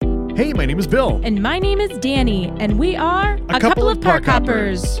Hey, my name is Bill. And my name is Danny, and we are a couple of park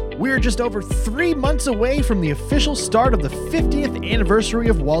hoppers. We're just over 3 months away from the official start of the 50th anniversary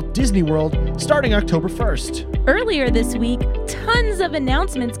of Walt Disney World, starting October 1st. Earlier this week, tons of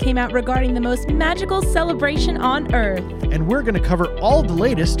announcements came out regarding the most magical celebration on Earth. And we're going to cover all the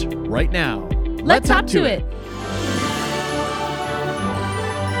latest right now. Let's hop to it.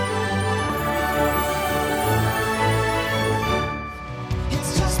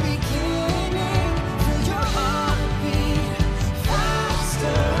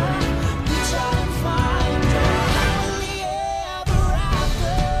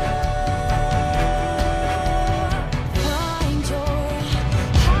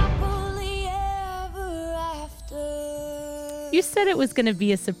 You said it was going to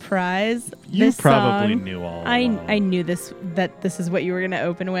be a surprise. You this probably song, knew all I along. knew that this is what you were going to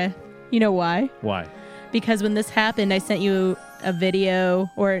open with. You know why? Why? Because when this happened, I sent you a video,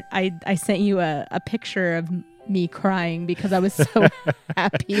 or I sent you a picture of me crying because I was so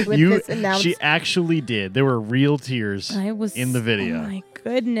happy with this announcement. She actually did. There were real tears in the video. Oh my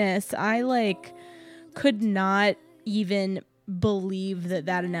goodness. I could not even believe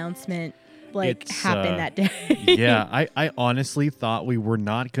that announcement happened that day. Yeah, I honestly thought we were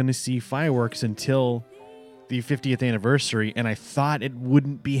not going to see fireworks until the 50th anniversary, and I thought it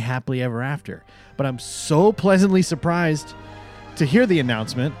wouldn't be Happily Ever After. But I'm so pleasantly surprised to hear the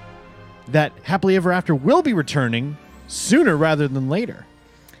announcement that Happily Ever After will be returning sooner rather than later.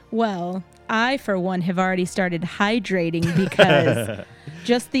 Well, I, for one, have already started hydrating because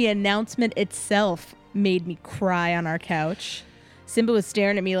just the announcement itself made me cry on our couch. Simba was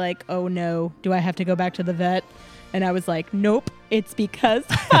staring at me like, oh no, do I have to go back to the vet? And I was like, nope, it's because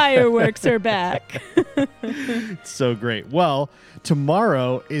fireworks are back. It's so great. Well,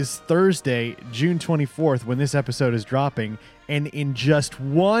 tomorrow is Thursday, June 24th, when this episode is dropping. And in just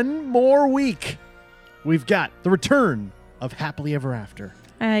one more week, we've got the return of Happily Ever After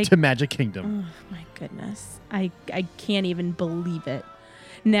to Magic Kingdom. Oh my goodness. I can't even believe it.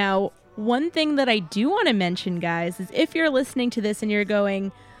 Now, one thing that I do want to mention, guys, is if you're listening to this and you're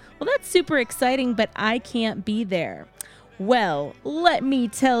going, well, that's super exciting, but I can't be there. Well, let me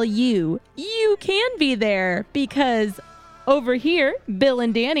tell you, you can be there because over here, Bill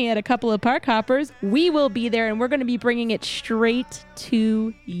and Danny at a couple of park hoppers, we will be there and we're going to be bringing it straight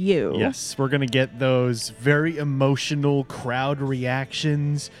to you. Yes, we're going to get those very emotional crowd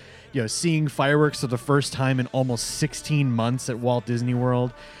reactions, seeing fireworks for the first time in almost 16 months at Walt Disney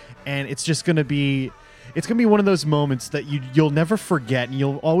World. And it's just going to be one of those moments that you'll never forget, and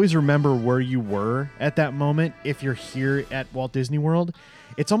you'll always remember where you were at that moment if you're here at Walt Disney World.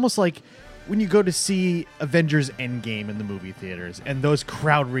 It's almost like when you go to see Avengers Endgame in the movie theaters, and those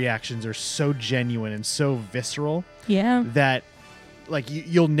crowd reactions are so genuine and so visceral that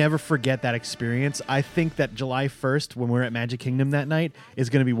you'll never forget that experience. I think that July 1st, when we're at Magic Kingdom that night, is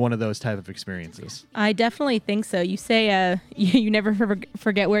going to be one of those type of experiences. I definitely think so. You say you never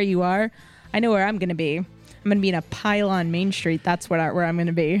forget where you are. I know where I'm going to be. I'm going to be in a pile on Main Street. That's where I'm going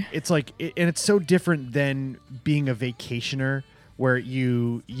to be. It's and it's so different than being a vacationer where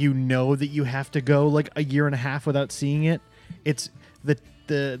you know that you have to go like a year and a half without seeing it. It's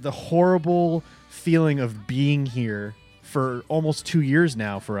the horrible feeling of being here for almost 2 years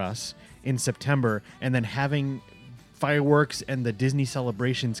now for us in September, and then having fireworks and the Disney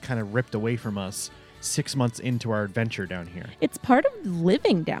celebrations kind of ripped away from us 6 months into our adventure down here. It's part of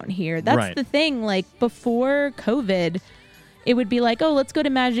living down here. That's the thing. Before COVID, it would be like, oh, let's go to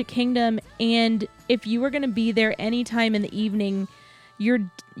Magic Kingdom. And if you were going to be there anytime in the evening,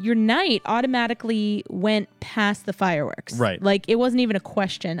 your night automatically went past the fireworks. Right. It wasn't even a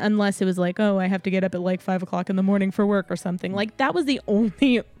question unless it was like, oh, I have to get up at 5 o'clock in the morning for work or something. That was the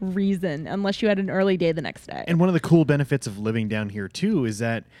only reason, unless you had an early day the next day. And one of the cool benefits of living down here too is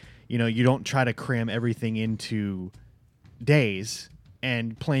that, you don't try to cram everything into days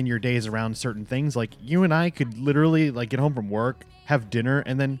and plan your days around certain things. You and I could literally get home from work, have dinner,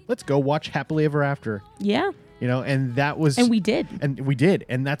 and then let's go watch Happily Ever After. Yeah. And that was... And we did.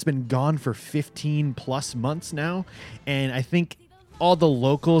 And that's been gone for 15 plus months now. And I think all the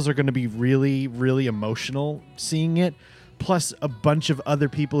locals are going to be really, really emotional seeing it. Plus a bunch of other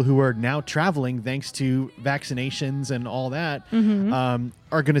people who are now traveling thanks to vaccinations and all that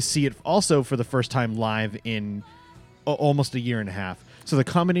are going to see it also for the first time live in almost a year and a half. So the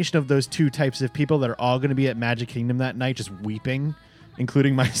combination of those two types of people that are all going to be at Magic Kingdom that night just weeping,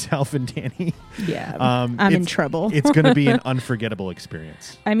 including myself and Danny. Yeah, I'm in trouble. It's going to be an unforgettable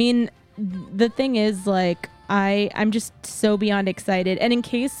experience. I mean, the thing is, I'm just so beyond excited. And in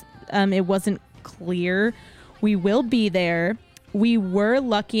case it wasn't clear, we will be there we were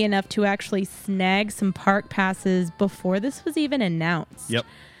lucky enough to actually snag some park passes before this was even announced. Yep.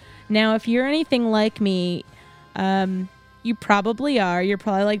 Now, if you're anything like me, you probably are. You're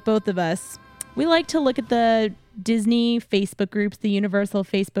probably like both of us. We like to look at the Disney Facebook groups, the Universal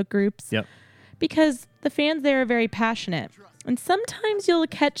Facebook groups. Yep. Because the fans there are very passionate. And sometimes you'll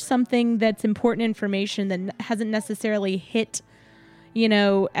catch something that's important information that hasn't necessarily hit,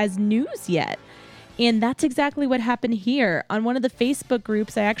 as news yet. And that's exactly what happened here. On one of the Facebook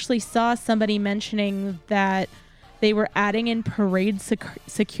groups, I actually saw somebody mentioning that they were adding in parade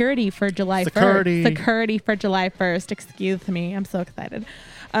security for July 1st. Security for July 1st. Excuse me. I'm so excited.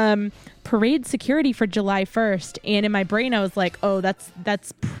 Parade security for July 1st. And in my brain, I was like, oh, that's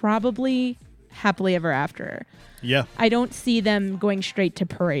probably happily ever after. Yeah. I don't see them going straight to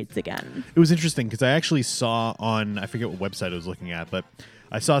parades again. It was interesting because I actually saw on, I forget what website I was looking at, but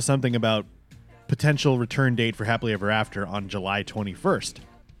I saw something about potential return date for Happily Ever After on July 21st.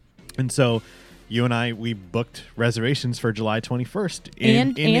 And so you and I, we booked reservations for July 21st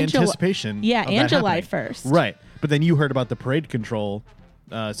in anticipation. And July 1st. Right. But then you heard about the parade control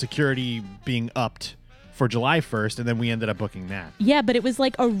security being upped for July 1st, and then we ended up booking that. Yeah, but it was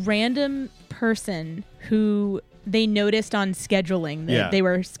like a random person who they noticed on scheduling that they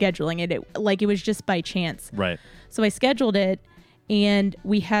were scheduling it. It was just by chance. Right. So I scheduled it, and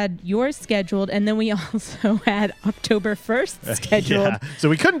we had yours scheduled, and then we also had October 1st scheduled. Yeah. So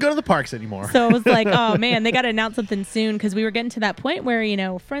we couldn't go to the parks anymore. So it was like, oh man, they got to announce something soon, because we were getting to that point where,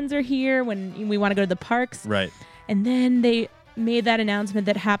 friends are here when we want to go to the parks. Right. And then they made that announcement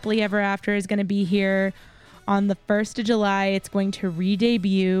that Happily Ever After is going to be here on the 1st of July. It's going to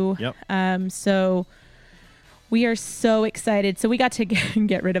re-debut. Yep. So we are so excited. So we got to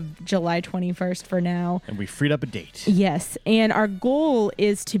get rid of July 21st for now. And we freed up a date. Yes. And our goal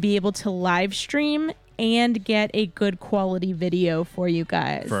is to be able to live stream and get a good quality video for you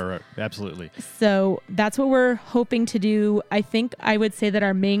guys. Absolutely. So that's what we're hoping to do. I think I would say that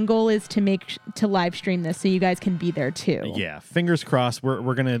our main goal is to live stream this so you guys can be there too. Yeah, fingers crossed.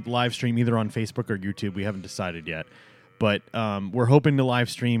 We're going to live stream either on Facebook or YouTube. We haven't decided yet. But we're hoping to live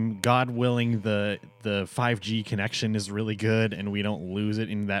stream. God willing, the 5G connection is really good and we don't lose it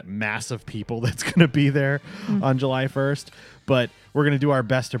in that mass of people that's going to be there on July 1st. But we're going to do our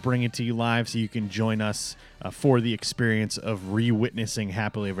best to bring it to you live so you can join us for the experience of re-witnessing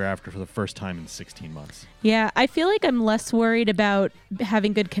Happily Ever After for the first time in 16 months. Yeah, I feel like I'm less worried about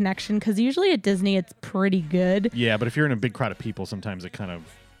having good connection because usually at Disney it's pretty good. Yeah, but if you're in a big crowd of people, sometimes it kind of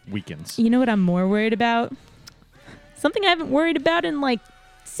weakens. You know what I'm more worried about? Something I haven't worried about in like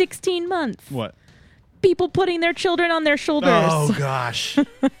 16 months. What? People putting their children on their shoulders. Oh gosh.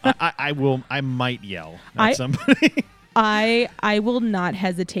 I might yell at somebody. I will not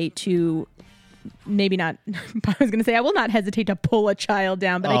hesitate to, maybe not, I was going to say I will not hesitate to pull a child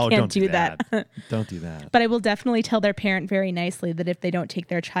down, but I can't do that. Don't do that. But I will definitely tell their parent very nicely that if they don't take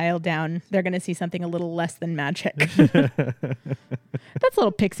their child down, they're going to see something a little less than magic. That's a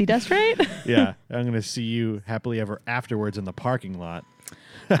little pixie dust, right? Yeah. I'm going to see you happily ever afterwards in the parking lot.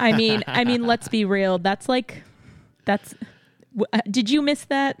 I mean, let's be real. Did you miss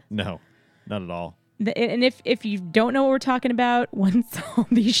that? No, not at all. And if you don't know what we're talking about, once all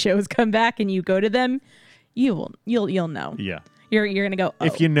these shows come back and you go to them, you'll know. Yeah. You're gonna go. Oh.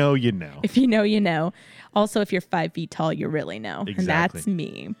 If you know, you know. If you know, you know. Also, if you're 5 feet tall, you really know. Exactly. And that's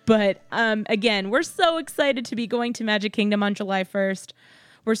me. But again, we're so excited to be going to Magic Kingdom on July 1st.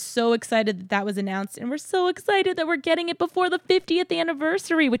 We're so excited that was announced, and we're so excited that we're getting it before the 50th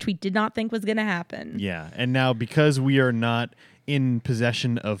anniversary, which we did not think was going to happen. Yeah, and now because we are not in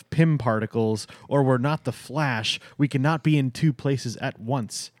possession of Pym particles, or we're not the Flash, we cannot be in two places at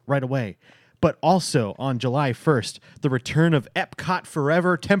once right away. But also on July 1st, the return of Epcot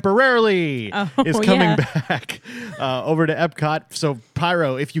Forever temporarily is coming back over to Epcot. So,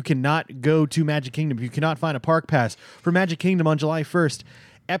 Pyro, if you cannot go to Magic Kingdom, if you cannot find a park pass for Magic Kingdom on July 1st,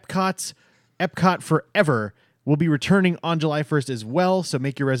 Epcot Forever will be returning on July 1st as well. So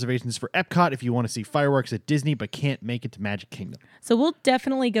make your reservations for Epcot if you want to see fireworks at Disney but can't make it to Magic Kingdom. So we'll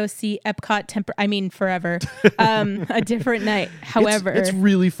definitely go see Epcot Forever a different night. However, it's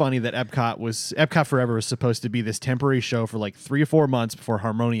really funny that Epcot Forever was supposed to be this temporary show for like 3 or 4 months before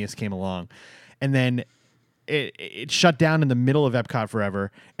Harmonious came along. And then it shut down in the middle of Epcot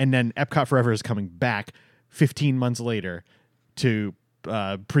Forever, and then Epcot Forever is coming back 15 months later to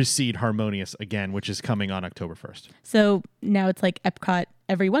precede Harmonious again, which is coming on October 1st. So now it's like Epcot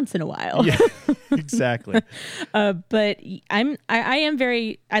every once in a while. Yeah, exactly. But I am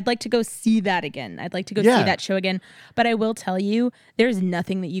very, I'd like to go see that again. I'd like to go see Yeah. that show again. But I will tell you, there's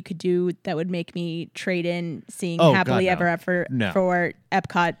nothing that you could do that would make me trade in seeing Oh, Happily God, no. Ever After No. for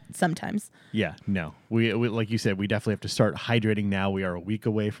Epcot sometimes. Yeah, no. We like you said, we definitely have to start hydrating now. We are a week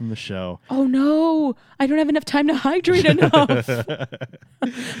away from the show. Oh no, I don't have enough time to hydrate enough.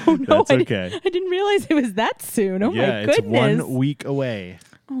 Oh no, That's okay. I didn't realize it was that soon. Oh Yeah, my it's goodness. 1 week away.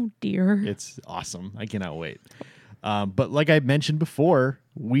 Oh dear. It's awesome. I cannot wait. But like I mentioned before,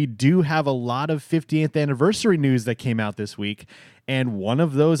 we do have a lot of 50th anniversary news that came out this week. And one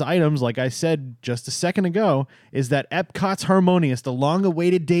of those items, like I said just a second ago, is that Epcot's Harmonious, the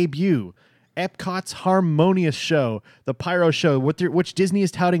long-awaited debut, Epcot's Harmonious show, the Pyro show, which Disney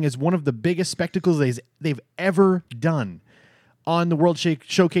is touting as one of the biggest spectacles they've ever done on the World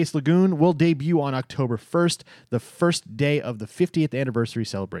Showcase Lagoon, will debut on October 1st, the first day of the 50th anniversary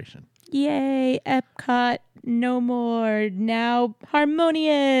celebration. Yay, Epcot, no more. Now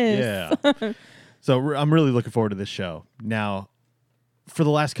Harmonious. Yeah. So I'm really looking forward to this show. Now, for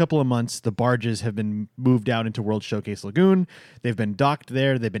the last couple of months, the barges have been moved out into World Showcase Lagoon. They've been docked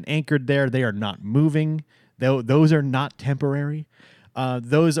there. They've been anchored there. They are not moving. Those are not temporary.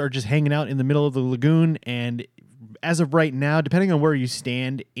 Those are just hanging out in the middle of the lagoon. And as of right now, depending on where you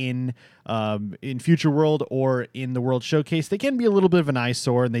stand in Future World or in the World Showcase, they can be a little bit of an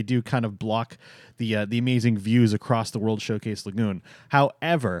eyesore, and they do kind of block the amazing views across the World Showcase Lagoon.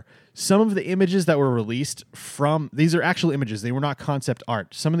 However, some of the images that were released these are actual images. They were not concept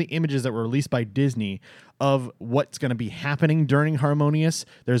art. Some of the images that were released by Disney of what's going to be happening during Harmonious.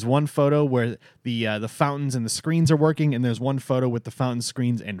 There's one photo where the fountains and the screens are working, and there's one photo with the fountain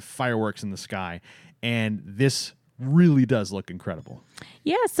screens and fireworks in the sky. And this really does look incredible.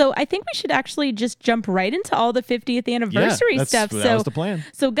 Yeah, so I think we should actually just jump right into all the 50th anniversary stuff. That was the plan.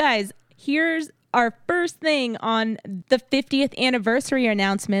 So guys, here's our first thing on the 50th anniversary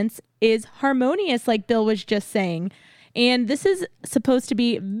announcements is Harmonious, like Bill was just saying. And this is supposed to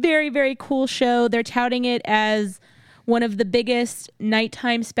be a very, very cool show. They're touting it as one of the biggest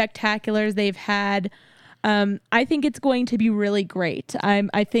nighttime spectaculars they've had. I think it's going to be really great.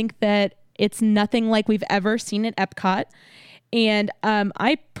 I think that it's nothing like we've ever seen at Epcot. And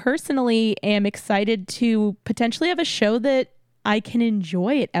I personally am excited to potentially have a show that I can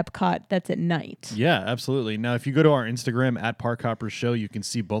enjoy at Epcot that's at night. Yeah, absolutely. Now, if you go to our Instagram at Park Hoppers Show, you can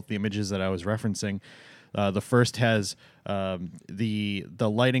see both the images that I was referencing. The first has the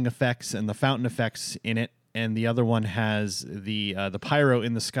lighting effects and the fountain effects in it, and the other one has the pyro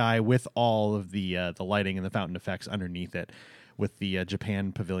in the sky with all of the lighting and the fountain effects underneath it, with the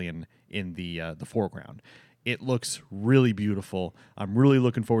Japan pavilion in the foreground. It looks really beautiful. I'm really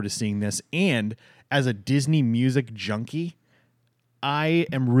looking forward to seeing this. And as a Disney music junkie, I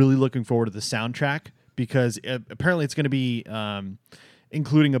am really looking forward to the soundtrack because apparently it's going to be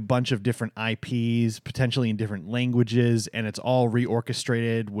including a bunch of different IPs, potentially in different languages, and it's all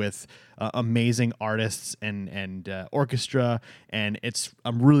reorchestrated with amazing artists and orchestra. And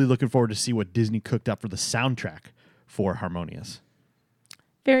I'm really looking forward to see what Disney cooked up for the soundtrack for Harmonious.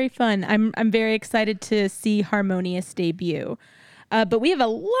 Very fun. I'm very excited to see Harmonious debut. But we have a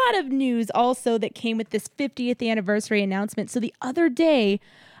lot of news also that came with this 50th anniversary announcement. So the other day,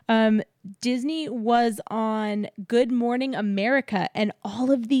 Disney was on Good Morning America, and all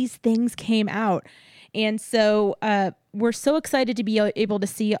of these things came out. And so we're so excited to be able to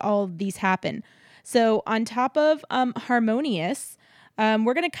see all of these happen. So on top of Harmonious,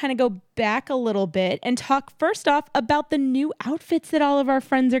 we're going to kind of go back a little bit and talk first off about the new outfits that all of our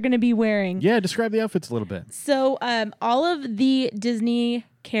friends are going to be wearing. Yeah, describe the outfits a little bit. So all of the Disney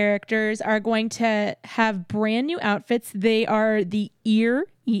characters are going to have brand new outfits. They are the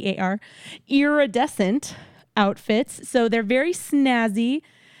E-A-R, iridescent outfits. So they're very snazzy.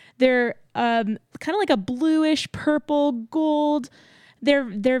 They're kind of like a bluish purple gold.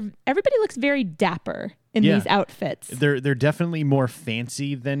 Everybody looks very dapper in these outfits. They're definitely more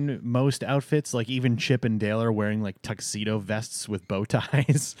fancy than most outfits. Like even Chip and Dale are wearing like tuxedo vests with bow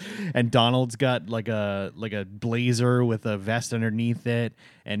ties, and Donald's got like a blazer with a vest underneath it,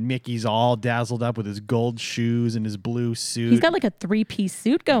 and Mickey's all dazzled up with his gold shoes and his blue suit. He's got like a 3-piece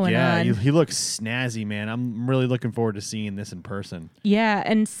suit going on. Yeah, he looks snazzy, man. I'm really looking forward to seeing this in person. Yeah,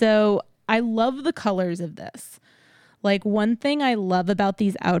 and so I love the colors of this. Like, one thing I love about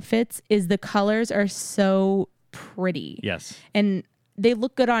these outfits is the colors are so pretty. Yes. And they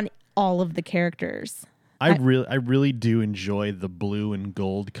look good on all of the characters. I really do enjoy the blue and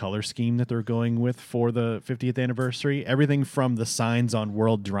gold color scheme that they're going with for the 50th anniversary. Everything from the signs on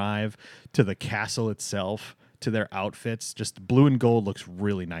World Drive to the castle itself to their outfits. Just blue and gold looks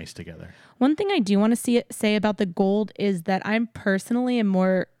really nice together. One thing I do want to say about the gold is that I'm personally am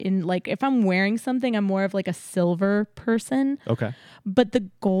more in like, if I'm wearing something, I'm more of like a silver person. Okay. But the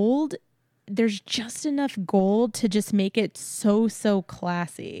gold, there's just enough gold to just make it so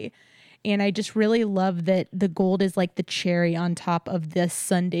classy. And I just really love that the gold is like the cherry on top of the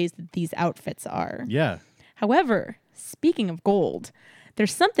sundaes that these outfits are. Yeah. However, speaking of gold,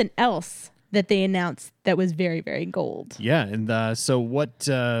 there's something else that they announced that was very, very gold. Yeah, and so what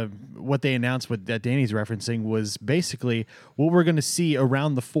they announced, what that Danny's referencing, was basically what we're going to see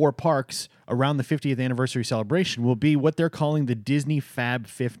around the 4 parks around the 50th anniversary celebration will be what they're calling the Disney Fab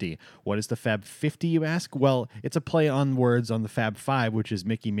 50. What is the Fab 50, you ask? Well, it's a play on words on the Fab 5, which is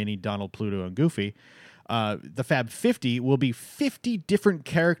Mickey, Minnie, Donald, Pluto, and Goofy. The Fab 50 will be 50 different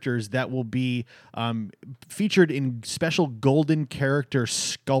characters that will be featured in special golden character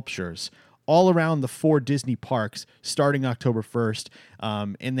sculptures all around the 4 Disney parks starting October 1st.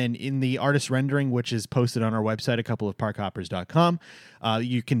 And then in the artist rendering, which is posted on our website, a couple of parkhoppers.com,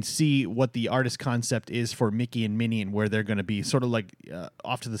 you can see what the artist concept is for Mickey and Minnie and where they're going to be sort of like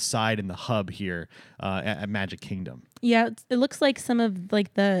off to the side in the hub here at Magic Kingdom. Yeah, it looks like some of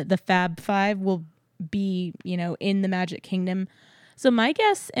like the Fab 5 will be, in the Magic Kingdom. So my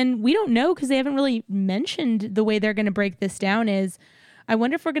guess, and we don't know because they haven't really mentioned the way they're going to break this down, is I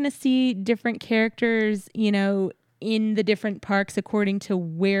wonder if we're going to see different characters, in the different parks according to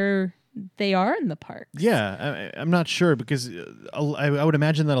where they are in the park. Yeah, I'm not sure because I would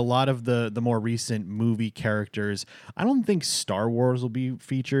imagine that a lot of the more recent movie characters, I don't think Star Wars will be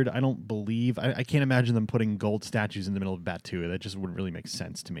featured. I don't believe. I can't imagine them putting gold statues in the middle of Batuu. That just wouldn't really make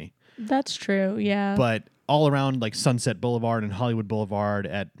sense to me. That's true, yeah. But all around like Sunset Boulevard and Hollywood Boulevard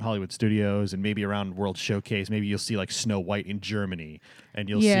at Hollywood Studios and maybe around World Showcase, maybe you'll see like Snow White in Germany and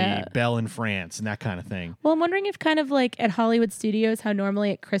you'll see Belle in France and that kind of thing. Well, I'm wondering if kind of like at Hollywood Studios, how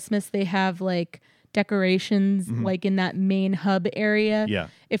normally at Christmas they have like decorations like in that main hub area. Yeah.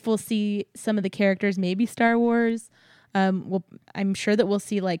 If we'll see some of the characters, maybe Star Wars. I'm sure that we'll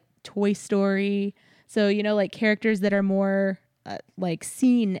see like Toy Story. So, like characters that are more like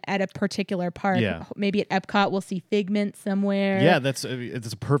seen at a particular park. Yeah. Maybe at Epcot we'll see Figment somewhere. Yeah, it's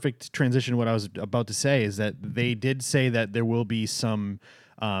a perfect transition. What I was about to say is that they did say that there will be some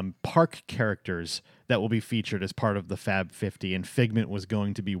park characters that will be featured as part of the Fab 50, and Figment was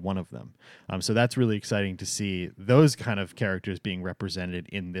going to be one of them. So that's really exciting to see those kind of characters being represented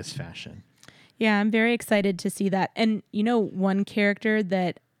in this fashion. Yeah, I'm very excited to see that. And one character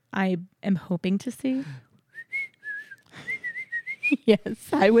that I am hoping to see. Yes,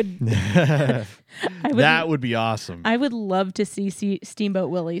 I would. That would be awesome. I would love to see Steamboat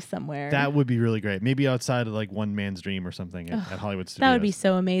Willie somewhere. That would be really great. Maybe outside of like One Man's Dream or something at Hollywood Studios. That would be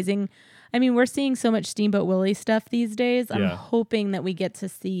so amazing. I mean, we're seeing so much Steamboat Willie stuff these days. I'm hoping that we get to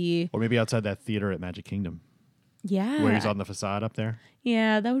see. Or maybe outside that theater at Magic Kingdom. Yeah. Where he's on the facade up there.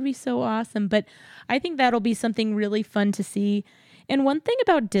 Yeah, that would be so awesome. But I think that'll be something really fun to see. And one thing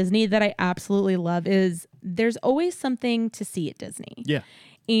about Disney that I absolutely love is there's always something to see at Disney. Yeah.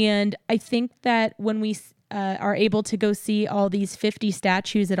 And I think that when we are able to go see all these 50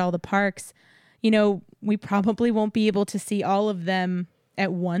 statues at all the parks, we probably won't be able to see all of them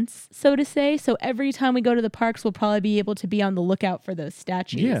at once, so to say. So every time we go to the parks, we'll probably be able to be on the lookout for those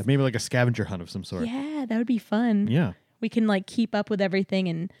statues. Yeah, maybe like a scavenger hunt of some sort. Yeah, that would be fun. Yeah. We can like keep up with everything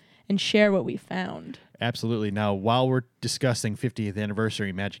and share what we found. Absolutely. Now, while we're discussing 50th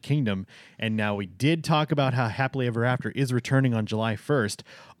anniversary Magic Kingdom, and now we did talk about how Happily Ever After is returning on July 1st,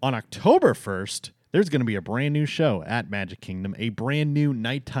 on October 1st, there's going to be a brand new show at Magic Kingdom, a brand new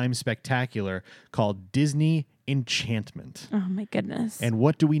nighttime spectacular called Disney Enchantment. Oh my goodness. And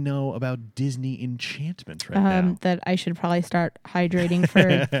what do we know about Disney Enchantment right now? That I should probably start hydrating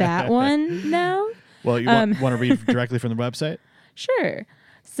for that one now. Well, you want to read directly from the website? Sure.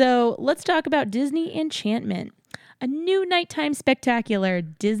 So let's talk about Disney Enchantment. A new nighttime spectacular,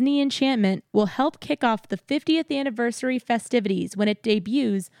 Disney Enchantment, will help kick off the 50th anniversary festivities when it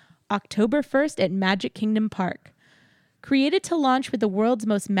debuts October 1st at Magic Kingdom Park. Created to launch with the world's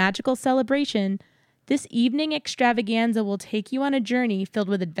most magical celebration, this evening extravaganza will take you on a journey filled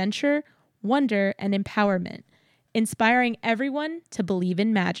with adventure, wonder, and empowerment, inspiring everyone to believe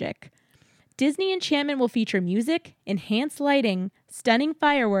in magic. Disney Enchantment will feature music, enhanced lighting, stunning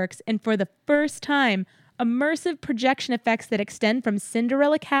fireworks, and for the first time, immersive projection effects that extend from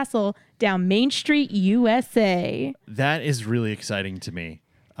Cinderella Castle down Main Street, USA. That is really exciting to me.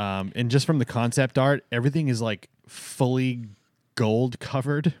 And just from the concept art, everything is like fully gold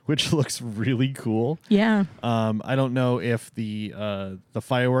covered, which looks really cool. Yeah. I don't know if the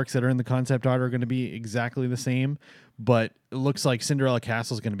fireworks that are in the concept art are going to be exactly the same, but it looks like Cinderella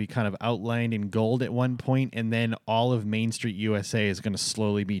Castle is going to be kind of outlined in gold at one point, and then all of Main Street USA is going to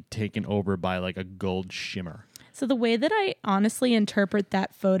slowly be taken over by like a gold shimmer. So the way that I honestly interpret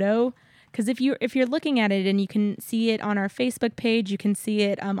that photo, because if you're looking at it and you can see it on our Facebook page, you can see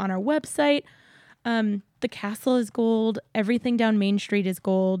it on our website. The castle is gold. Everything down Main Street is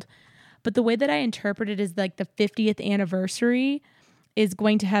gold. But the way that I interpret it is like the 50th anniversary is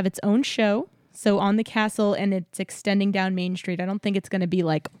going to have its own show. So on the castle, and it's extending down Main Street. I don't think it's going to be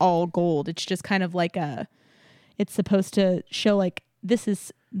like all gold. It's just kind of like it's supposed to show like this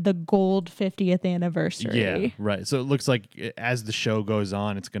is the gold 50th anniversary. Yeah, right. So it looks like as the show goes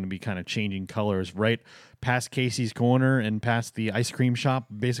on, it's going to be kind of changing colors right past Casey's Corner and past the ice cream shop,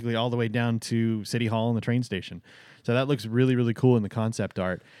 basically all the way down to City Hall and the train station. So that looks really, really cool in the concept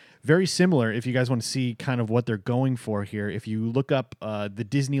art. Very similar, if you guys want to see kind of what they're going for here, if you look up the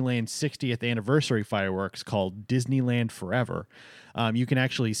Disneyland 60th anniversary fireworks called Disneyland Forever, you can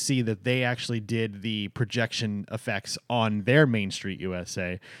actually see that they actually did the projection effects on their Main Street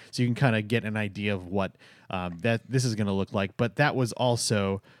USA. So you can kind of get an idea of what that this is going to look like. But that was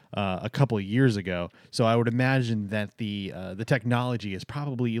also a couple of years ago. So I would imagine that the technology is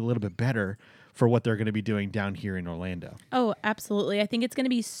probably a little bit better for what they're going to be doing down here in Orlando. Oh, absolutely. I think it's going to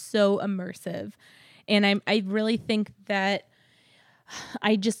be so immersive. And I really think that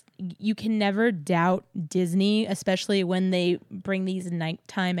you can never doubt Disney, especially when they bring these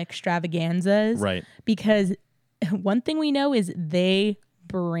nighttime extravaganzas. Right. Because one thing we know is they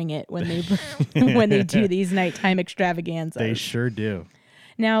bring it when they when they do these nighttime extravaganzas. They sure do.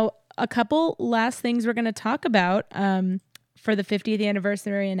 Now, a couple last things we're going to talk about for the 50th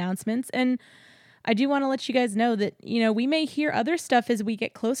anniversary announcements. And I do want to let you guys know that, we may hear other stuff as we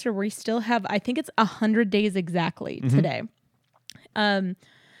get closer. We still have, I think it's 100 days exactly today.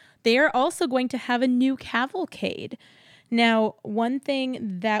 They are also going to have a new cavalcade. Now, one thing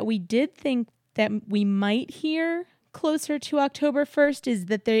that we did think that we might hear closer to October 1st is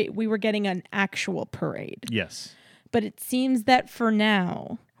that we were getting an actual parade. Yes. But it seems that for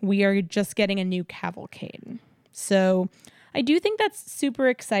now, we are just getting a new cavalcade. So I do think that's super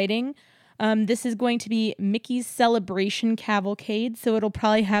exciting. This is going to be Mickey's Celebration Cavalcade, so it'll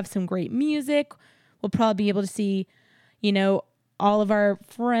probably have some great music. We'll probably be able to see, all of our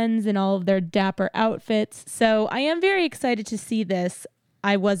friends in all of their dapper outfits. So I am very excited to see this.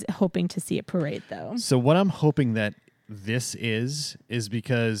 I was hoping to see a parade, though. So what I'm hoping that this is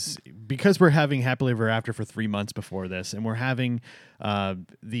because we're having Happily Ever After for 3 months before this, and we're having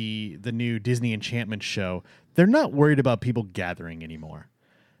the new Disney Enchantment show, they're not worried about people gathering anymore.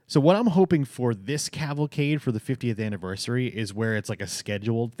 So what I'm hoping for this cavalcade for the 50th anniversary is where it's like a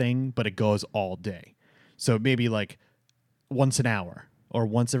scheduled thing, but it goes all day. So maybe like once an hour or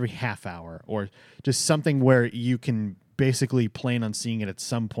once every half hour, or just something where you can basically plan on seeing it at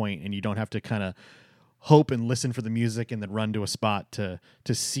some point and you don't have to kind of hope and listen for the music and then run to a spot to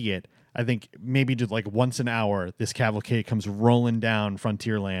see it. I think maybe just like once an hour, this cavalcade comes rolling down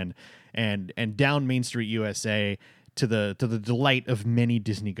Frontierland and down Main Street USA to the delight of many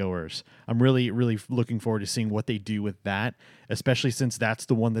Disney goers. I'm really, really looking forward to seeing what they do with that, especially since that's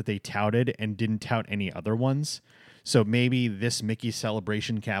the one that they touted and didn't tout any other ones. So maybe this Mickey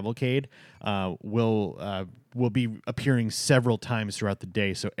Celebration Cavalcade will be appearing several times throughout the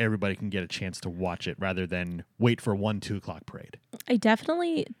day, so everybody can get a chance to watch it rather than wait for 2 o'clock parade. I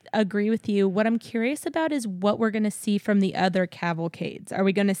definitely agree with you. What I'm curious about is what we're going to see from the other cavalcades. Are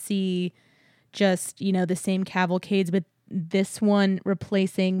we going to see just, the same cavalcades with this one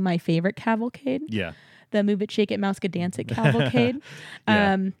replacing my favorite cavalcade? Yeah. The Move It, Shake It, Mouse Could Dance It cavalcade.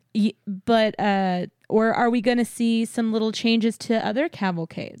 Yeah. Or are we going to see some little changes to other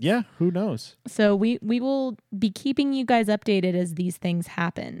cavalcades? Yeah, who knows? So we will be keeping you guys updated as these things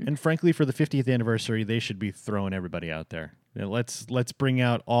happen. And frankly, for the 50th anniversary, they should be throwing everybody out there. Let's bring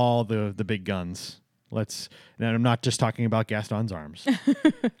out all the big guns. And I'm not just talking about Gaston's arms.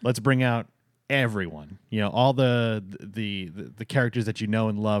 Let's bring out everyone, all the characters that you know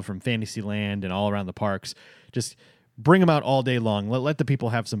and love from Fantasyland and all around the parks. Just bring them out all day long. Let the people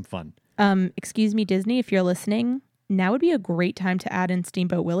have some fun. Excuse me, Disney, if you're listening, now would be a great time to add in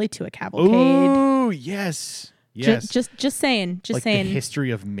Steamboat Willie to a cavalcade. Ooh, yes. Just saying. The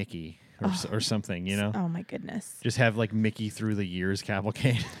history of Mickey or something, Oh my goodness. Just have like Mickey through the years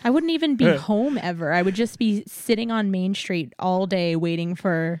cavalcade. I wouldn't even be home ever. I would just be sitting on Main Street all day waiting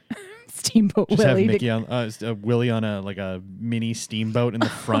for Steamboat Just have Willie. Mickey on Willie on a mini steamboat in the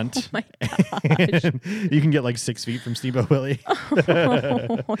front. Oh my gosh. And you can get like 6 feet from Steamboat Willie.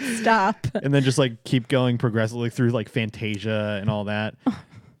 Oh, stop. And then just like keep going progressively through like Fantasia and all that.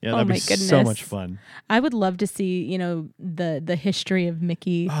 Yeah, that'd my be so goodness. much fun. I would love to see, the history of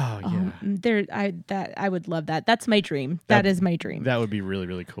Mickey. Oh yeah. I would love that. That's my dream. That is my dream. That would be really,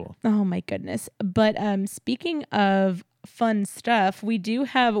 really cool. Oh my goodness. But speaking of fun stuff, we do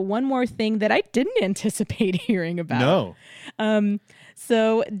have one more thing that I didn't anticipate hearing about. No.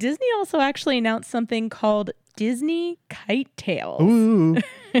 So Disney also actually announced something called Disney Kite Tails. Ooh.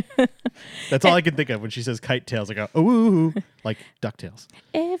 That's all I can think of when she says kite tails. I go, ooh, like DuckTales.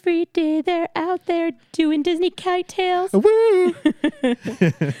 Every day they're out there doing Disney Kite Tails. Woo!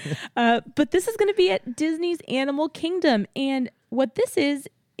 But this is going to be at Disney's Animal Kingdom. And what this is,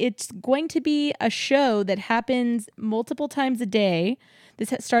 it's going to be a show that happens multiple times a day.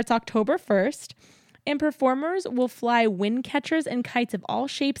 This starts October 1st. And performers will fly wind catchers and kites of all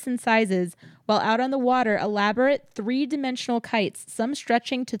shapes and sizes while out on the water. Elaborate three-dimensional kites, some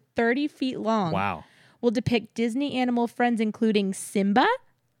stretching to 30 feet long, Wow. will depict Disney animal friends including Simba,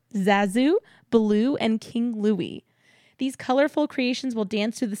 Zazu, Baloo, and King Louie. These colorful creations will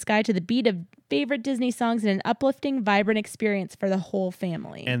dance through the sky to the beat of favorite Disney songs in an uplifting, vibrant experience for the whole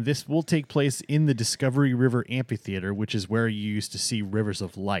family. And this will take place in the Discovery River Amphitheater, which is where you used to see Rivers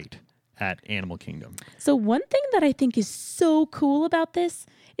of Light at Animal Kingdom. So one thing that I think is so cool about this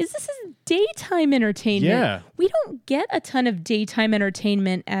is daytime entertainment. Yeah. We don't get a ton of daytime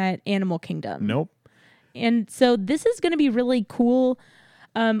entertainment at Animal Kingdom. Nope. And so this is going to be really cool.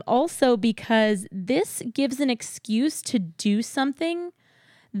 Also because this gives an excuse to do something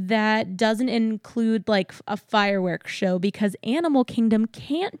that doesn't include like a fireworks show, because Animal Kingdom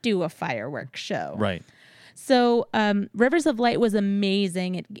can't do a fireworks show. Right. So Rivers of Light was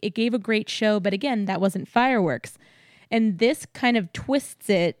amazing. It gave a great show, but again, that wasn't fireworks. And this kind of twists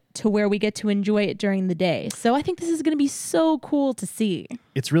it to where we get to enjoy it during the day. So I think this is going to be so cool to see.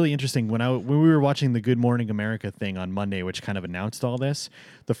 It's really interesting. When we were watching the Good Morning America thing on Monday, which kind of announced all this,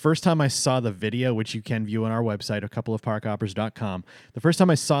 the first time I saw the video, which you can view on our website, acoupleofparkhoppers.com, the first time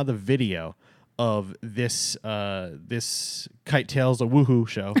I saw the video of this Kite Tails, a woohoo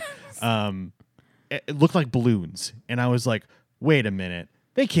show, it looked like balloons. And I was like, wait a minute.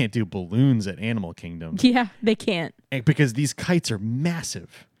 They can't do balloons at Animal Kingdom. Yeah, they can't. Because these kites are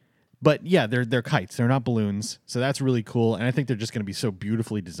massive. But yeah, they're kites. They're not balloons. So that's really cool. And I think they're just going to be so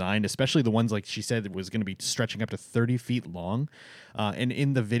beautifully designed, especially the ones like she said that was going to be stretching up to 30 feet long. And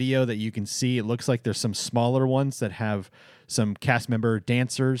in the video that you can see, it looks like there's some smaller ones that have some cast member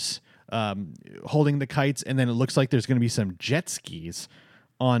dancers holding the kites. And then it looks like there's going to be some jet skis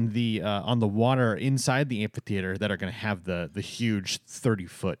on the water inside the amphitheater that are going to have the huge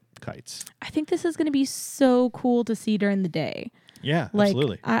 30-foot kites. I think this is going to be so cool to see during the day. Yeah, Like,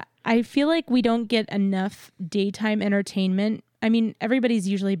 absolutely. I feel like we don't get enough daytime entertainment. I mean, everybody's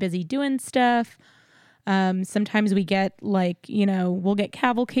usually busy doing stuff. Sometimes we get we'll get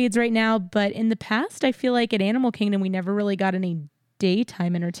cavalcades right now, but in the past, I feel like at Animal Kingdom, we never really got any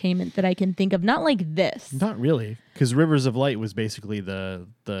daytime entertainment that I can think of. Not like this. Not really, because Rivers of Light was basically the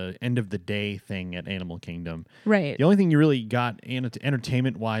end of the day thing at Animal Kingdom. Right. The only thing you really got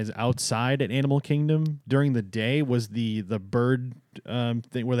entertainment-wise outside at Animal Kingdom during the day was the bird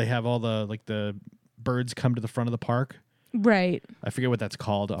thing where they have all the birds come to the front of the park. Right. I forget what that's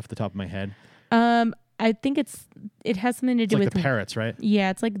called off the top of my head. I think it has something to do It's with like the parrots, right?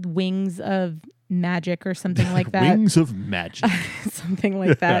 Yeah, it's like wings of magic or something like that. Wings of magic. Something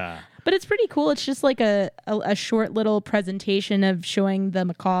like that. But it's pretty cool. It's just like a short little presentation of showing the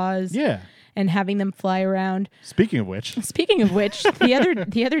macaws. Yeah. And having them fly around. Speaking of which,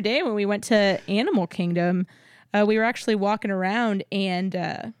 the other day when we went to Animal Kingdom, we were actually walking around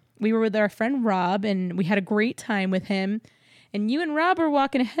and we were with our friend Rob, and we had a great time with him. And you and Rob were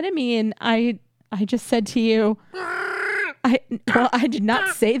walking ahead of me, and I just said to you, I did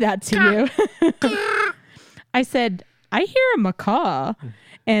not say that to you. I said, I hear a macaw.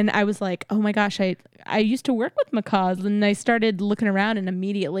 And I was like, oh my gosh, I used to work with macaws. And I started looking around, and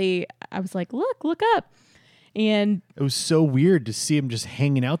immediately I was like, look up. And it was so weird to see him just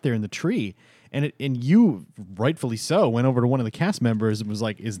hanging out there in the tree. And you, rightfully so, went over to one of the cast members and was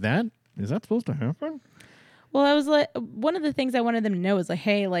like, is that supposed to happen? Well, I was like, one of the things I wanted them to know was like,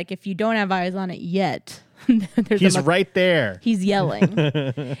 hey, like if you don't have eyes on it yet, he's right there. He's yelling.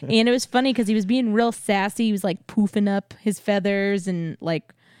 And it was funny because he was being real sassy. He was like poofing up his feathers and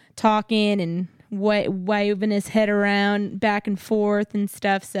like talking and waving his head around back and forth and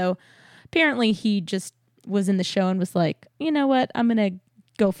stuff. So apparently he just was in the show and was like, you know what? I'm going to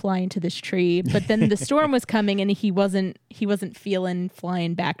go fly into this tree. But then the storm was coming and he wasn't feeling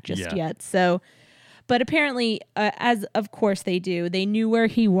flying back just yet. So, but apparently, as of course they do, they knew where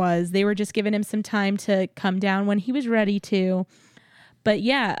he was. They were just giving him some time to come down when he was ready to. But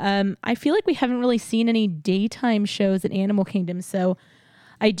yeah, I feel like we haven't really seen any daytime shows at Animal Kingdom. So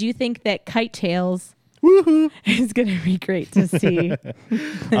I do think that Kite Tales is going to be great to see.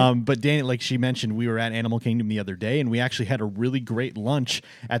 But Danny, like she mentioned, we were at Animal Kingdom the other day, and we actually had a really great lunch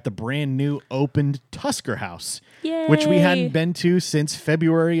at the brand new opened Tusker House, which we hadn't been to since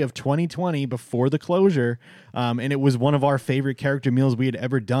February of 2020 before the closure. And it was one of our favorite character meals we had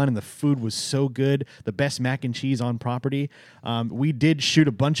ever done, and the food was so good. The best mac and cheese on property. We did shoot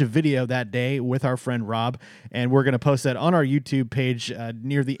a bunch of video that day with our friend Rob, and we're going to post that on our YouTube page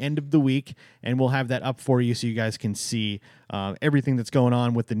near the end of the week, and we'll have that up for you so you guys can see everything that's going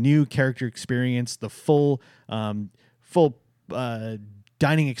on with the new character experience, the full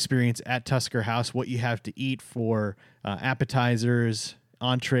dining experience at Tusker House, what you have to eat for appetizers,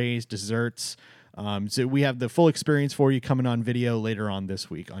 entrees, desserts. So we have the full experience for you coming on video later on this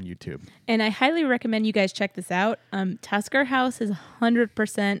week on YouTube. And I highly recommend you guys check this out. Tusker House is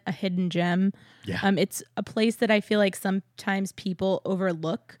 100% a hidden gem. Yeah. It's a place that I feel like sometimes people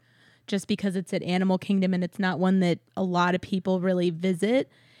overlook just because it's at Animal Kingdom and it's not one that a lot of people really visit.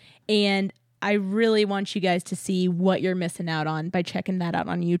 And I really want you guys to see what you're missing out on by checking that out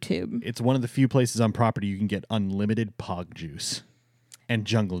on YouTube. It's one of the few places on property you can get unlimited Pog juice and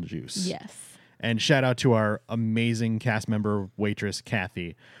jungle juice. Yes. And shout out to our amazing cast member waitress,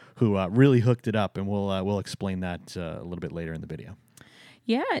 Kathy, who really hooked it up. And we'll explain that a little bit later in the video.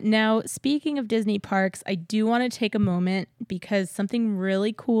 Yeah. Now, speaking of Disney parks, I do want to take a moment because something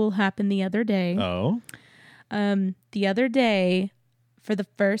really cool happened the other day. Oh? The other day, for the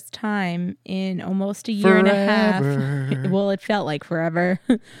first time in almost a year and a half, well, it felt like forever,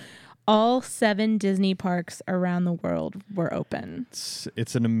 all 7 Disney parks around the world were open.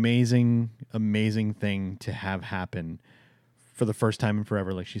 It's an amazing, amazing thing to have happen for the first time in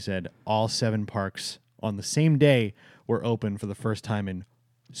forever. Like she said, all 7 parks on the same day were open for the first time in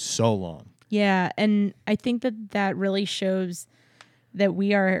so long. Yeah, and I think that really shows that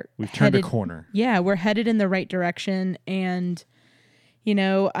we've turned a corner. Yeah, we're headed in the right direction, and you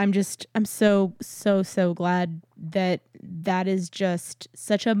know, I'm so glad that is just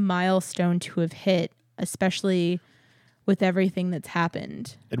such a milestone to have hit, especially with everything that's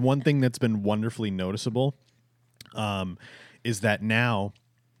happened. And one thing that's been wonderfully noticeable is that now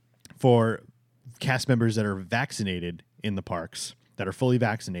for cast members that are vaccinated in the parks, that are fully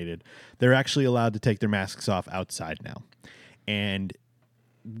vaccinated, they're actually allowed to take their masks off outside now. And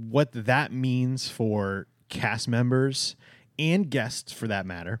what that means for cast members and guests, for that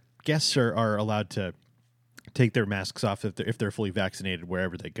matter, guests are allowed to take their masks off if they're fully vaccinated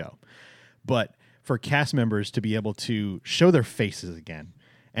wherever they go. But for cast members to be able to show their faces again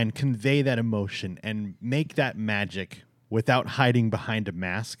and convey that emotion and make that magic without hiding behind a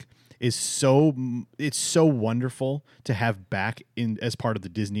mask it's so wonderful to have back in as part of the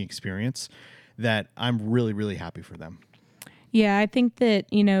Disney experience that I'm really, really happy for them. Yeah, I think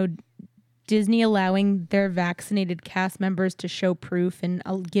that, you know, Disney allowing their vaccinated cast members to show proof and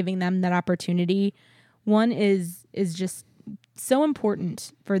giving them that opportunity, one is just so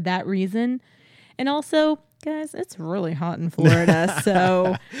important for that reason. And also, guys, it's really hot in Florida,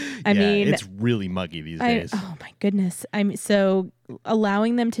 so I mean, it's really muggy these days. Oh my goodness. So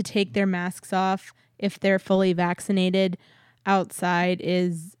allowing them to take their masks off if they're fully vaccinated outside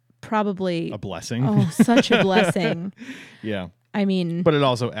is probably a blessing. Oh, such a blessing. Yeah. I mean, but it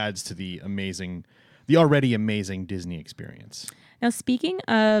also adds to the already amazing Disney experience. Now, speaking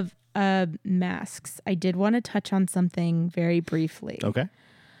of masks, I did want to touch on something very briefly. Okay.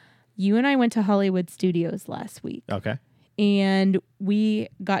 You and I went to Hollywood Studios last week. Okay. And we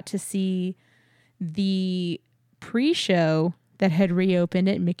got to see the pre-show that had reopened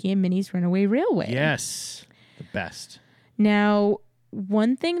at Mickey and Minnie's Runaway Railway. Yes. The best. Now,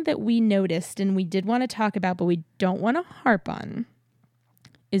 one thing that we noticed and we did want to talk about, but we don't want to harp on,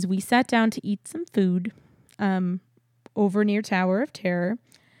 is we sat down to eat some food over near Tower of Terror.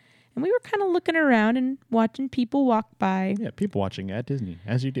 And we were kind of looking around and watching people walk by. Yeah, people watching at Disney,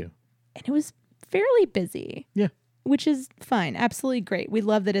 as you do. And it was fairly busy. Yeah. Which is fine. Absolutely great. We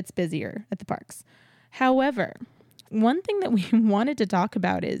love that it's busier at the parks. However, one thing that we wanted to talk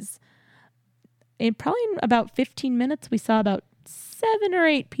about is in probably about 15 minutes, we saw about 7 or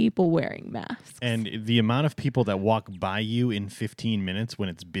 8 people wearing masks. And the amount of people that walk by you in 15 minutes when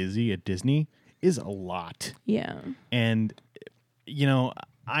it's busy at Disney is a lot. Yeah. And, you know,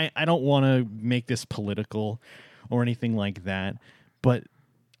 I don't want to make this political or anything like that, but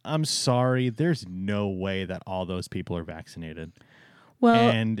I'm sorry, there's no way that all those people are vaccinated. Well,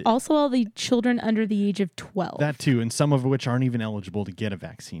 And also all the children under the age of 12. that too, and some of which aren't even eligible to get a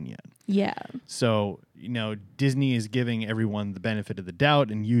vaccine yet. Yeah. So, Disney is giving everyone the benefit of the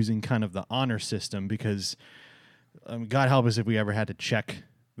doubt and using kind of the honor system because God help us if we ever had to check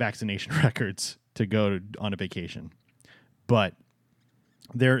vaccination records to go on a vacation. But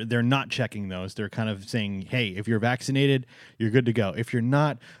they're not checking those. They're kind of saying, hey, if you're vaccinated, you're good to go. If you're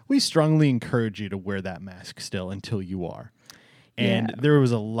not, we strongly encourage you to wear that mask still until you are. And there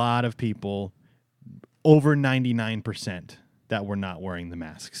was a lot of people, over 99%, that were not wearing the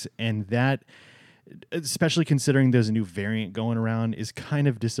masks. And that, especially considering there's a new variant going around, is kind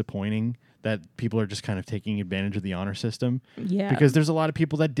of disappointing that people are just kind of taking advantage of the honor system. Yeah. Because there's a lot of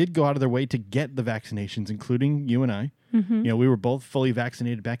people that did go out of their way to get the vaccinations, including you and I. Mm-hmm. We were both fully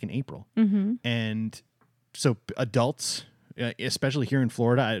vaccinated back in April. Mm-hmm. And so adults, especially here in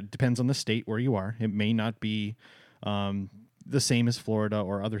Florida, it depends on the state where you are. It may not be the same as Florida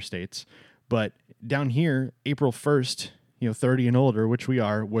or other states. But down here, April 1st, 30 and older, which we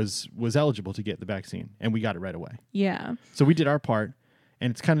are, was eligible to get the vaccine. And we got it right away. Yeah. So we did our part.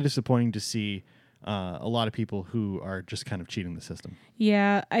 And it's kind of disappointing to see a lot of people who are just kind of cheating the system.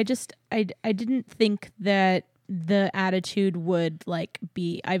 Yeah. I didn't think that the attitude would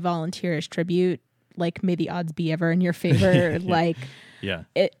be, I volunteer as tribute. May the odds be ever in your favor. Yeah.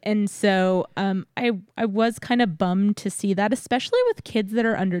 And so I was kind of bummed to see that, especially with kids that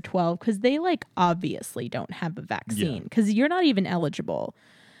are under 12, because they obviously don't have a vaccine because you're not even eligible.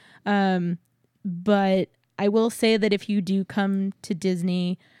 But I will say that if you do come to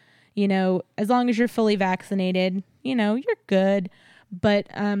Disney, as long as you're fully vaccinated, you're good. But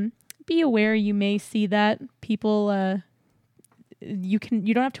be aware you may see that people you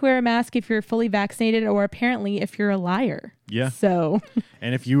don't have to wear a mask if you're fully vaccinated, or apparently if you're a liar. Yeah. So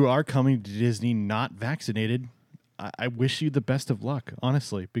and if you are coming to Disney not vaccinated, I wish you the best of luck,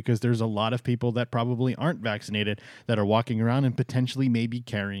 honestly, because there's a lot of people that probably aren't vaccinated that are walking around and potentially maybe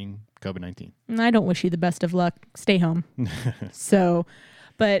carrying COVID-19. I don't wish you the best of luck. Stay home.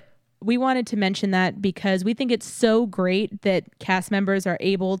 But we wanted to mention that because we think it's so great that cast members are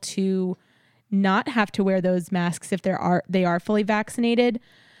able to not have to wear those masks if they are fully vaccinated.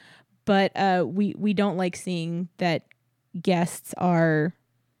 But we don't like seeing that guests are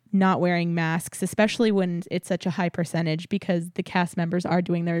not wearing masks, especially when it's such a high percentage, because the cast members are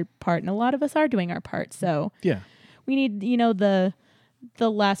doing their part and a lot of us are doing our part. So yeah, we need,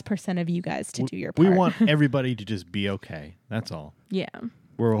 the last percent of you guys to do your part. We want everybody to just be okay. That's all. Yeah.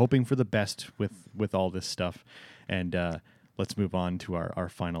 We're hoping for the best with all this stuff. And let's move on to our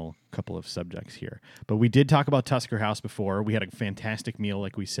final couple of subjects here. But we did talk about Tusker House before. We had a fantastic meal,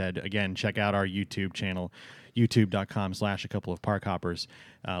 like we said. Again, check out our YouTube channel, youtube.com/a-couple-of-park-hoppers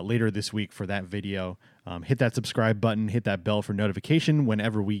later this week for that video. Hit that subscribe button, hit that bell for notification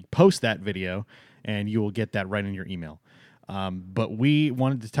whenever we post that video, and you will get that right in your email. But we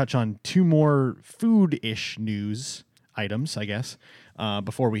wanted to touch on two more food-ish news items, I guess,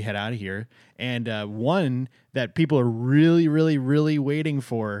 before we head out of here. And one that people are really, really, really waiting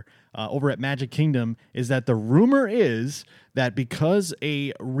for over at Magic Kingdom is that the rumor is that because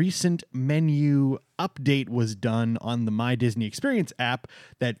a recent menu update was done on the My Disney Experience app,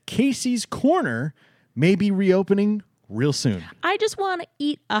 that Casey's Corner may be reopening real soon. I just want to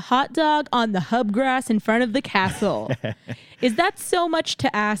eat a hot dog on the hub grass in front of the castle. Is that so much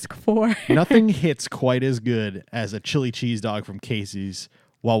to ask for? Nothing hits quite as good as a chili cheese dog from Casey's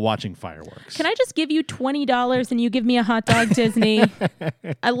while watching fireworks. Can I just give you $20 and you give me a hot dog, Disney?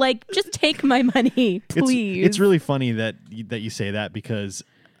 Just take my money, please. It's really funny that you say that, because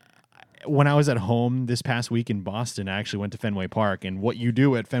when I was at home this past week in Boston, I actually went to Fenway Park, and what you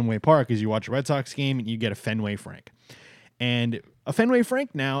do at Fenway Park is you watch a Red Sox game and you get a Fenway Frank. And a Fenway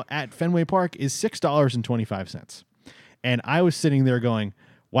Frank now at Fenway Park is $6.25. And I was sitting there going,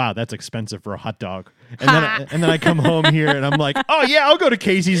 wow, that's expensive for a hot dog. And then I come home here and I'm like, oh yeah, I'll go to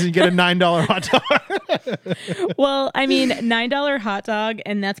Casey's and get a $9 hot dog. Well, I mean, $9 hot dog,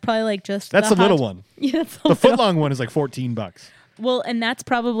 and that's probably that's the little one. Yeah, that's the footlong one is like $14. Well, and that's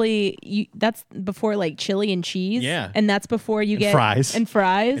probably that's before chili and cheese. Yeah, and that's before you get fries and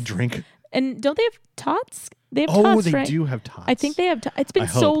drink. And don't they have tots? They have tots, tots, they right? do have tots. I think they have. It's been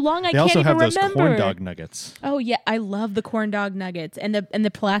so long, I can't even remember. They also have those corn dog nuggets. Oh yeah, I love the corn dog nuggets and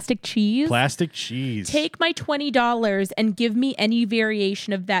the plastic cheese. Plastic cheese. Take my $20 and give me any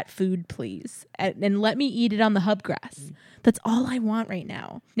variation of that food, please, and let me eat it on the hub grass. That's all I want right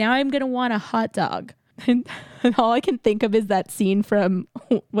now. Now I'm gonna want a hot dog. And all I can think of is that scene from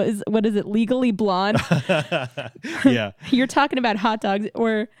what is it, Legally Blonde? Yeah. You're talking about hot dogs,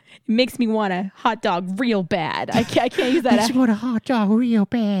 or it makes me want a hot dog real bad. I can't use that. Makes me want a hot dog real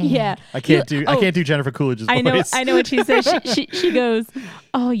bad. Yeah, I can't do Jennifer Coolidge's voice. I know what she says. She goes,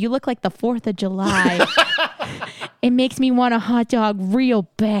 "Oh, you look like the 4th of July. It makes me want a hot dog real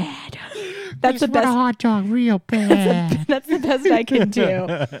bad." That's the best. A hot dog real bad. That's the best I can do.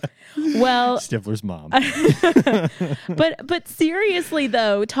 Well, Stifler's mom. but seriously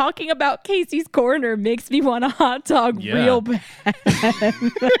though, talking about Casey's Corner makes me want a hot dog Yeah. real bad.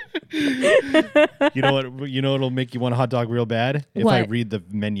 You know what? You know what'll make you want a hot dog real bad? If I What? read the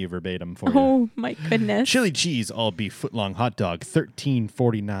menu verbatim for you. Oh my goodness. Chili cheese all beef footlong hot dog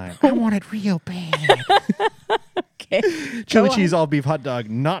 $13.49. I want it real bad. Okay. Chili Go on. cheese all beef hot dog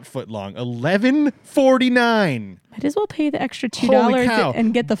not footlong $11.49. Might as well pay the extra Holy cow. $2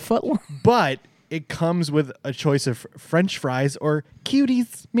 and get the foot long. But it comes with a choice of French fries or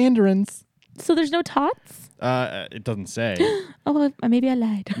cuties mandarins. So there's no tots? It doesn't say. Oh, maybe I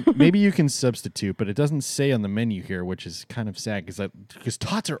lied. Maybe you can substitute, but it doesn't say on the menu here, which is kind of sad because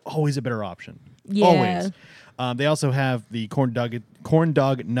tots are always a better option. Yeah. Always. They also have the corn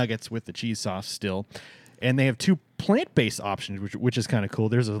dog nuggets with the cheese sauce still. And they have 2 plant-based options, which is kind of cool.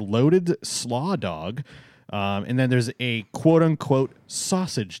 There's a loaded slaw dog, and then there's a quote-unquote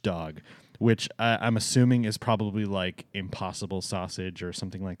sausage dog, which I'm assuming is probably like Impossible sausage or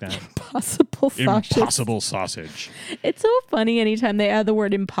something like that. Impossible sausage. Impossible sausage. It's so funny anytime they add the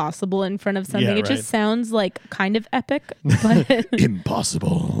word impossible in front of something. Yeah, it right. just sounds like kind of epic, but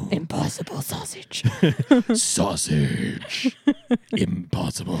Impossible. impossible sausage. Sausage.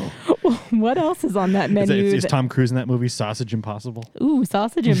 Impossible. What else is on that menu? Is Tom Cruise in that movie Sausage Impossible? Ooh,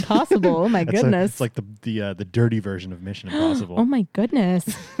 sausage impossible. Oh my goodness. It's like the dirty version of Mission Impossible. Oh my goodness.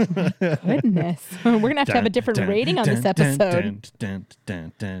 Goodness. We're going to have a different rating on this episode.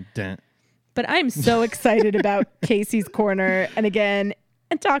 But I'm so excited about Casey's Corner. And again,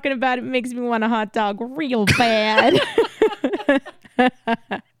 and talking about it makes me want a hot dog real bad.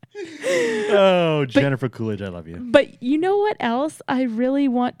 Oh, Jennifer Coolidge, I love you. But you know what else I really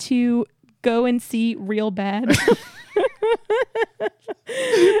want to go and see real bad?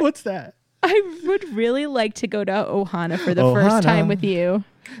 What's that? I would really like to go to Ohana for the first Ohana. time with you.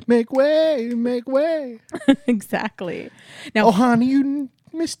 Make way, make way. Exactly. Now, Oh, honey,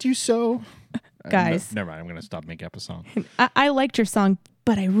 missed you so. guys, Never mind. I'm going to stop making up a song. I liked your song,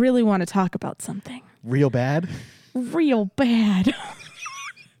 but I really want to talk about something Real bad? real bad.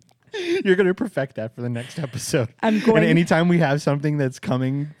 You're going to perfect that for the next episode. I'm going- And anytime we have something that's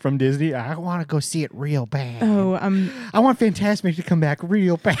coming from Disney, I want to go see it real bad. Oh, I want Fantasmic to come back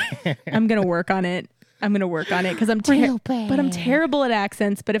real bad. I'm gonna work on it. I'm gonna work on it because I'm Real bad. but I'm terrible at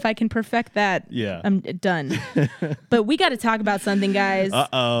accents. But if I can perfect that, Yeah. I'm done. But we got to talk about something, guys.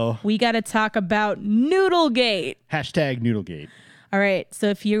 Uh-oh. We got to talk about Noodlegate. Hashtag Noodlegate. All right. So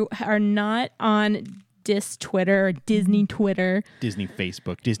if you are not on Twitter or Disney Twitter, Disney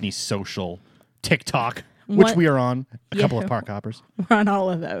Facebook, Disney Social, TikTok, which What- we are on. A couple Yeah. of park hoppers. we're on all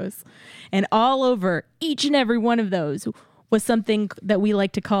of those, and all over each and every one of those was something that we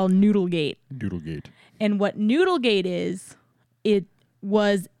like to call Noodlegate. Noodlegate. And what Noodlegate is, it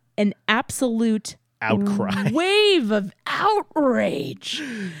was an absolute Outcry. wave of outrage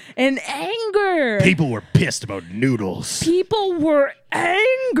and anger. People were pissed about noodles. People were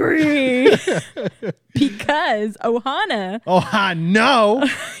angry because Ohana, Oh, no.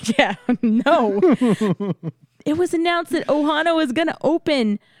 yeah, no. It was announced that Ohana was going to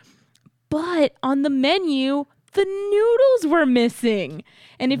open, but on the menu, the noodles were missing.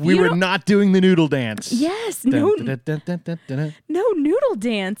 And if We you were don't- not doing the noodle dance. yes, no, Dun, dun, dun, dun, dun, dun, dun. no noodle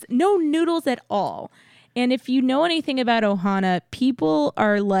dance, no noodles at all. And if you know anything about Ohana, people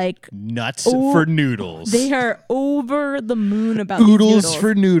are like, Nuts Oh, for noodles. they are over the moon about these Oodles noodles.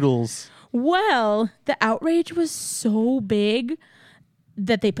 for noodles. Well, the outrage was so big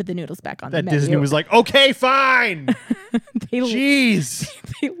that they put the noodles back on That the menu. Disney was like, okay, fine. they, Jeez.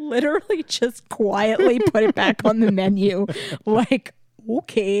 they literally just quietly put it back on the menu. Like,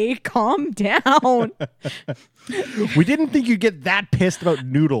 okay, calm down. We didn't think you'd get that pissed about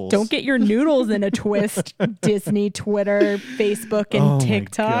noodles. Don't get your noodles in a twist. Disney, Twitter, Facebook, and Oh my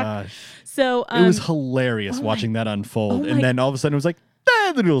TikTok. gosh. So It was hilarious watching that unfold. oh And my- then all of a sudden it was like,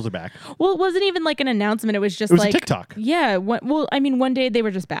 the noodles are back. well, it wasn't even like an announcement. It was just It was like a TikTok. Yeah. Well, I mean, one day they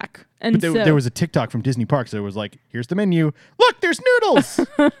were just back, and But there was a TikTok from Disney Parks that was like, here's the menu. Look, there's noodles.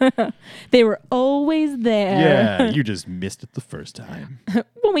 they were always there. Yeah, you just missed it the first time.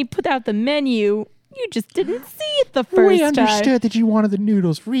 When we put out the menu, You just didn't see it the first We time. understood that you wanted the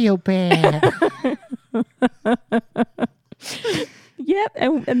noodles real bad. Yep,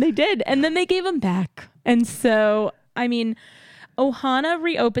 and they did. And then they gave them back. And so, I mean, Ohana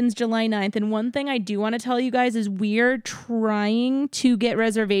reopens July 9th. And one thing I do want to tell you guys is we're trying to get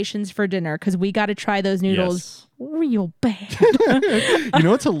reservations for dinner because we got to try those noodles real bad. You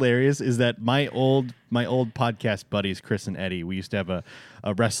know what's hilarious is that my old podcast buddies, Chris and Eddie, we used to have a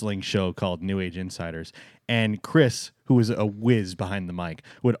wrestling show called New Age Insiders. And Chris, who was a whiz behind the mic,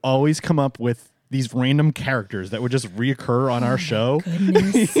 would always come up with these random characters that would just reoccur on our show.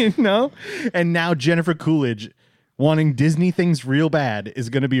 Goodness. You know? And now Jennifer Coolidge wanting Disney things real bad is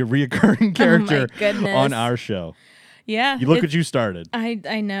going to be a reoccurring character goodness. on our show. Yeah. You look what you started.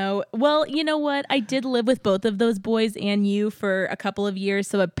 I know. Well, you know what? I did live with both of those boys and you for a couple of years,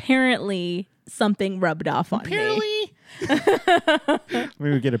 so apparently something rubbed off on me. Maybe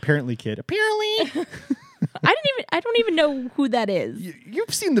we get apparently kid. Apparently. I don't even know who that is.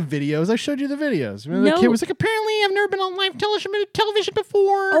 You've seen the videos. I showed you the videos. Remember No. The kid was like, apparently I've never been on live television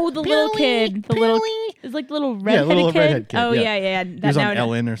before. Oh, the little kid. The little it's like the little redheaded little kid. redhead kid, Oh yeah. yeah. He was on now,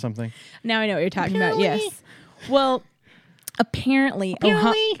 Ellen or something. now I know what you're talking about. Yes. Well, apparently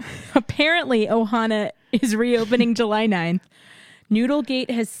Ohana is reopening July 9th. Noodlegate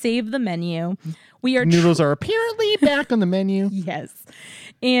has saved the menu. We are Noodles are apparently back on the menu. Yes.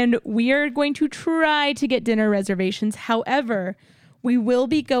 And we are going to try to get dinner reservations. However, we will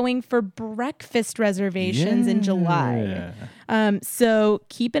be going for breakfast reservations in July. So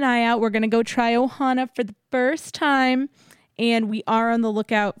keep an eye out. We're going to go try Ohana for the first time. And we are on the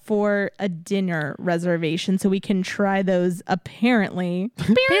lookout for a dinner reservation so we can try those apparently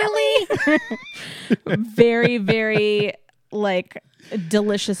very, very like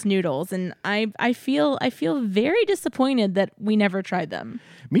delicious noodles. And I feel very disappointed that we never tried them.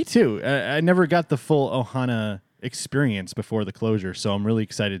 Me too. I never got the full Ohana experience before the closure, so I'm really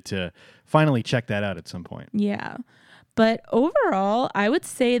excited to finally check that out at some point. Yeah. But overall, I would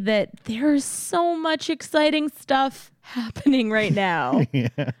say that there's so much exciting stuff happening right now.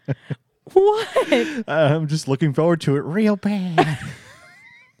 Yeah. What? I'm just looking forward to it real bad.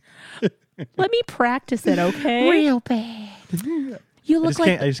 Let me practice it, okay? real bad. You I look just, like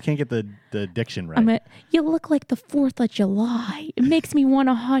can't, I just can't get the diction right. you look like the 4th of July. It makes me want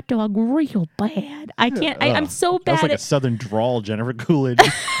a hot dog real bad. I can't. I'm so That was bad like a at. southern drawl, Jennifer Coolidge.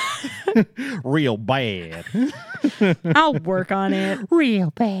 Real bad. I'll work on it.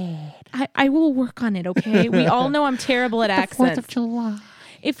 Real bad. I will work on it. Okay. We all know I'm terrible at The 4th accents. of July.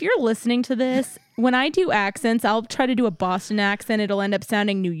 If you're listening to this, when I do accents, I'll try to do a Boston accent. It'll end up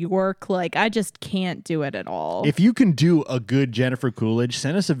sounding New York. Like, I just can't do it at all. If you can do a good Jennifer Coolidge,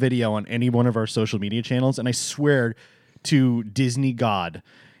 send us a video on any one of our social media channels, and I swear to Disney God,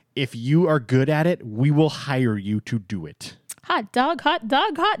 if you are good at it, we will hire you to do it. Hot dog, hot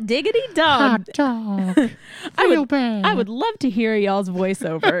diggity dog. Hot dog. Real bad. I would love to hear y'all's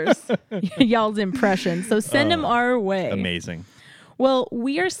voiceovers, y'all's impressions. So send them our way. Amazing. Well,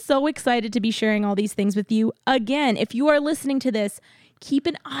 we are so excited to be sharing all these things with you. Again, if you are listening to this, keep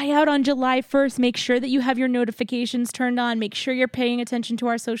an eye out on July 1st. Make sure that you have your notifications turned on. Make sure you're paying attention to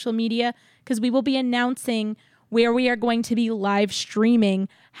our social media because we will be announcing where we are going to be live streaming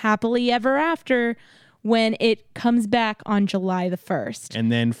Happily Ever After when it comes back on July the 1st.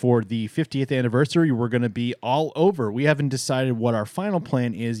 And then for the 50th anniversary, we're going to be all over. We haven't decided what our final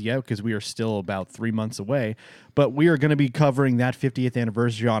plan is yet because we are still about 3 months away. But we are going to be covering that 50th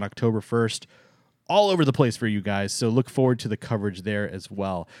anniversary on October 1st all over the place for you guys. So look forward to the coverage there as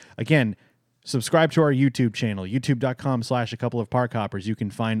well. Again, subscribe to our YouTube channel, youtube.com/a couple of park hoppers. You can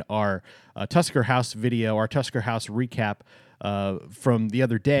find our Tusker House video, our Tusker House recap from the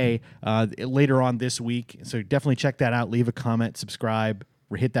other day later on this week. So definitely check that out. Leave a comment, subscribe,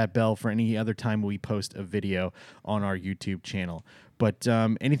 or hit that bell for any other time we post a video on our YouTube channel. But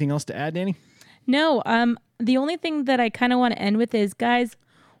anything else to add, Danny? No, the only thing that I kind of want to end with is, guys,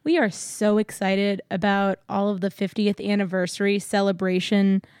 we are so excited about all of the 50th anniversary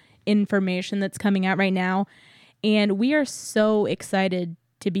celebration information that's coming out right now. And we are so excited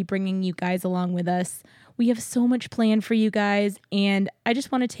to be bringing you guys along with us. We have so much planned for you guys. And I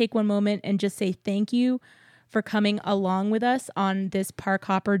just want to take one moment and just say thank you for coming along with us on this park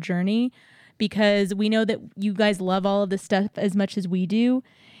hopper journey, because we know that you guys love all of this stuff as much as we do.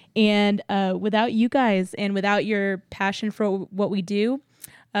 And without you guys and without your passion for what we do,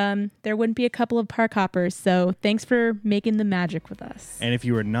 there wouldn't be a couple of park hoppers. So thanks for making the magic with us. And if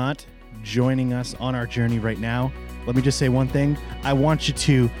you are not joining us on our journey right now, let me just say one thing. I want you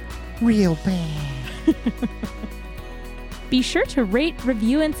to Real bad. Be sure to rate,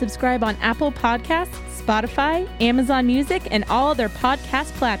 review, and subscribe on Apple Podcasts, Spotify, Amazon Music, and all other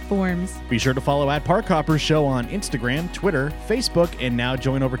podcast platforms. Be sure to follow at Park Hoppers Show on Instagram, Twitter, Facebook, and now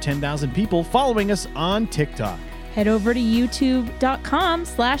join over 10,000 people following us on TikTok. Head over to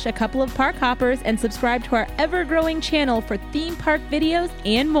youtube.com/a-couple-of-park-hoppers and subscribe to our ever-growing channel for theme park videos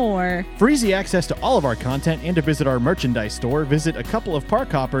and more. For easy access to all of our content and to visit our merchandise store, visit a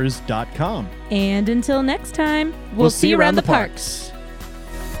coupleofparkhoppers.com. And until next time, we'll see you around the parks.